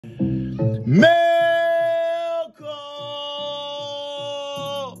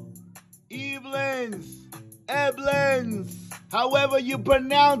Eblens, however you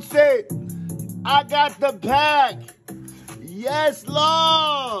pronounce it. I got the pack. Yes,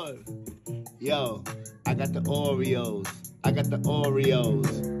 Lord. Yo, I got the Oreos. I got the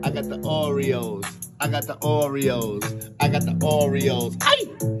Oreos. I got the Oreos. I got the Oreos. I got the Oreos. Aye.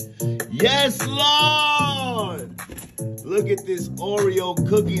 Yes, Lord. Look at this Oreo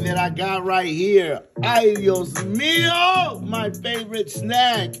cookie that I got right here. Ay, Dios mío, my favorite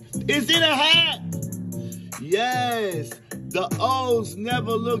snack. Is it a hat? Yes, the O's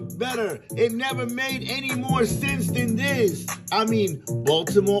never looked better. It never made any more sense than this. I mean,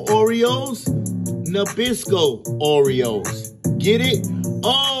 Baltimore Orioles, Nabisco Oreos. Get it?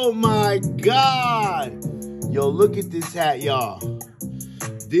 Oh my God. Yo, look at this hat, y'all.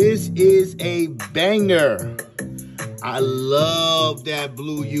 This is a banger. I love that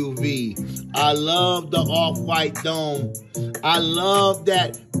blue UV. I love the off-white dome. I love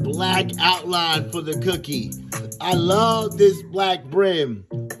that black outline for the cookie. I love this black brim.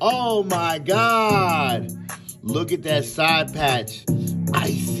 Oh my God. Look at that side patch.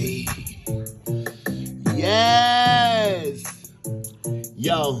 Icy. Yes.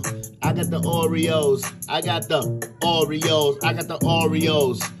 Yo, I got the Oreos. I got the Oreos. I got the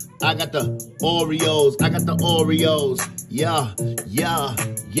Oreos. I got the Oreos. I got the Oreos. Yeah, yeah,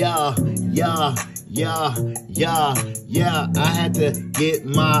 yeah, yeah, yeah, yeah, yeah. I had to get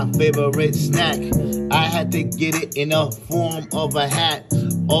my favorite snack. I had to get it in the form of a hat.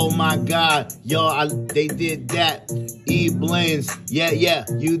 Oh my God, yo, they did that. Eblens, yeah, yeah,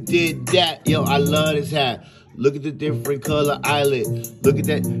 you did that. Yo, I love this hat. Look at the different color eyelet. Look at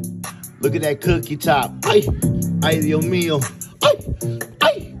that cookie top. Ay, ay, Dios mío. Ay.